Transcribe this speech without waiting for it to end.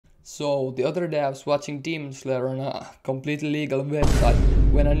So the other day I was watching Demon Slayer on a completely legal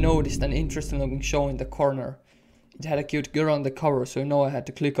website when I noticed an interesting looking show in the corner. It had a cute girl on the cover, so I had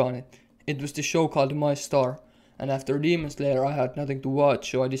to click on it. It was the show called My Star, and after Demon Slayer I had nothing to watch,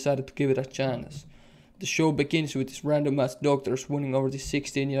 so I decided to give it a chance. The show begins with this random ass doctor swooning over this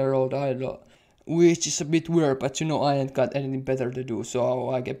 16-year-old idol, which is a bit weird, but I ain't got anything better to do, so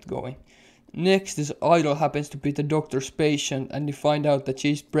I kept going. Next, this idol happens to be the doctor's patient, and you find out that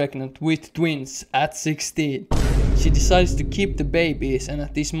she's pregnant with twins at 16. She decides to keep the babies, and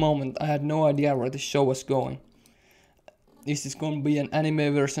at this moment I had no idea where the show was going. Is this gonna be an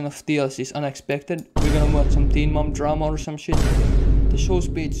anime version of TLC's Unexpected? We're gonna watch some teen mom drama or some shit? The show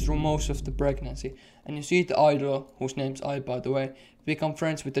speeds through most of the pregnancy, and you see the idol, whose name's Ai by the way, become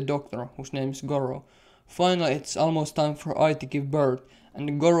friends with the doctor, whose name is Goro. Finally, it's almost time for Ai to give birth,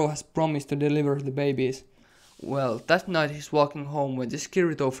 and Goro has promised to deliver the babies. Well, that night he's walking home when this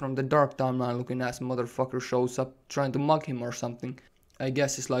Kirito from the Dark Timeline looking ass motherfucker shows up trying to mug him or something. I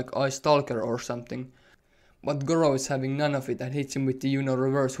guess it's like Ai Stalker or something. But Goro is having none of it and hits him with the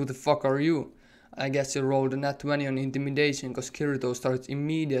reverse "who the fuck are you?" I guess he rolled a nat 20 on intimidation cause Kirito starts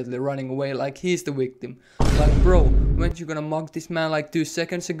immediately running away like he's the victim. Like bro, weren't you gonna mug this man like 2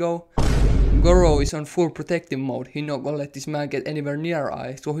 seconds ago? Goro is on full protective mode, he not gonna let this man get anywhere near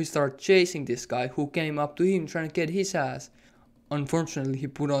Ai, so he starts chasing this guy who came up to him trying to get his ass. Unfortunately he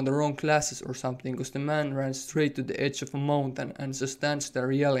put on the wrong glasses or something cause the man ran straight to the edge of a mountain and just stands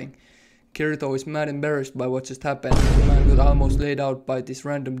there yelling. Kirito is mad embarrassed by what just happened. The man got almost laid out by this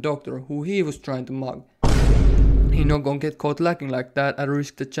random doctor who he was trying to mug. He not gonna get caught lacking like that and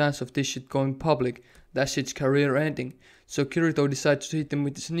risk the chance of this shit going public. That shit's career ending. So Kirito decides to hit him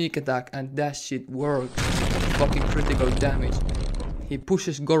with a sneak attack and that shit works. Fucking critical damage. He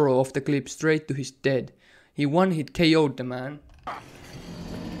pushes Goro off the cliff straight to his dead. He one hit KO'd the man.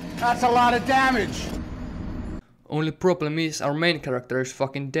 That's a lot of damage! Only problem is our main character is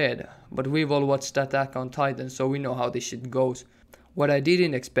fucking dead, but we've all watched Attack on Titan so we know how this shit goes. What I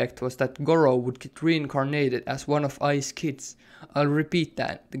didn't expect was that Goro would get reincarnated as one of Ai's kids. I'll repeat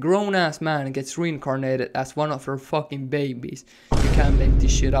that, the grown ass man gets reincarnated as one of her fucking babies. You can't make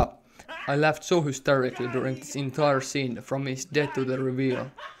this shit up. I laughed so hysterically during this entire scene from his death to the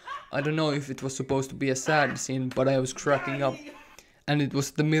reveal. I don't know if it was supposed to be a sad scene, but I was cracking up. And it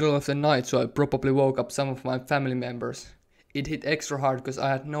was the middle of the night, so I probably woke up some of my family members. It hit extra hard because I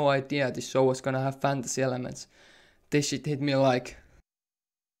had no idea this show was gonna have fantasy elements. This shit hit me like...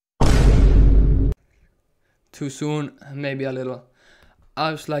 too soon, maybe a little.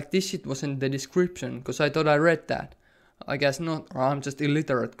 I was like, this shit was in the description, because I thought I read that. I guess not, or I'm just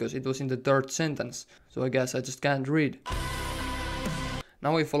illiterate, because it was in the third sentence, so I guess I just can't read.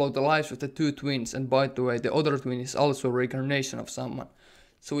 Now we follow the lives of the two twins, and by the way, the other twin is also a reincarnation of someone.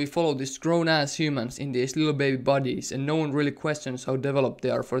 So we follow these grown ass humans in these little baby bodies, and no one really questions how developed they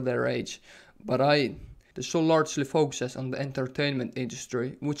are for their age. But the show largely focuses on the entertainment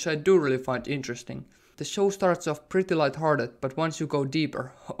industry, which I do really find interesting. The show starts off pretty lighthearted, but once you go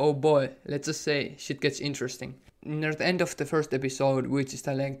deeper, oh boy, let's just say, shit gets interesting. Near the end of the first episode, which is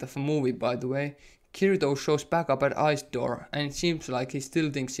the length of a movie by the way, Kirito shows back up at Ai's door, and it seems like he still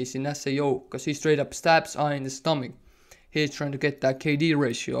thinks he's in SAO, cause he straight up stabs Ai in the stomach. He's trying to get that KD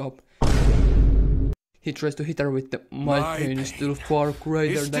ratio up. He tries to hit her with the "my pain is still far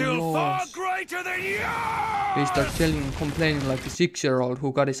greater than yours." He starts yelling and complaining like a 6-year-old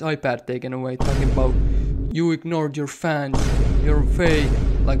who got his iPad taken away, talking about, "You ignored your fans, you're fake."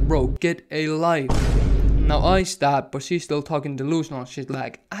 Like bro, get a life. Now Ai stabbed, but she's still talking delusional shit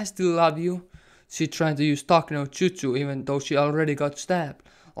like, "I still love you." She's trying to use Talk no Jutsu even though she already got stabbed.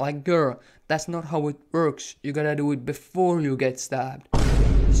 Like girl, that's not how it works, you gotta do it before you get stabbed.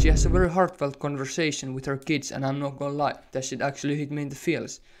 She has a very heartfelt conversation with her kids, and I'm not gonna lie, that shit actually hit me in the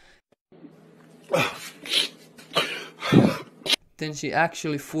feels. Then she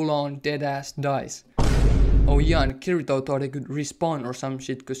actually full on dead ass dies. Oh yeah, and Kirito thought he could respawn or some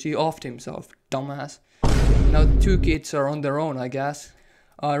shit cause he offed himself, dumbass. Now the two kids are on their own I guess.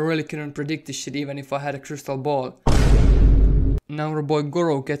 I really couldn't predict this shit even if I had a crystal ball. Now our boy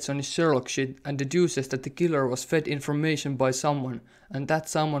Goro gets on his Sherlock shit and deduces that the killer was fed information by someone, and that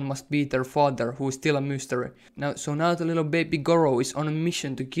someone must be their father, who is still a mystery. So now the little baby Goro is on a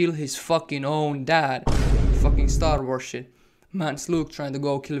mission to kill his fucking own dad. Fucking Star Wars shit. Man's Luke trying to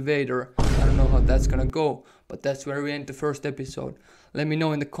go kill Vader. I don't know how that's gonna go, but that's where we end the first episode. Let me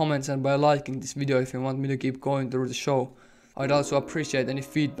know in the comments and by liking this video if you want me to keep going through the show. I'd also appreciate any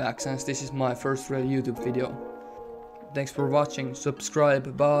feedback since this is my first real YouTube video. Thanks for watching,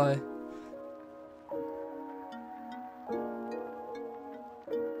 subscribe, bye.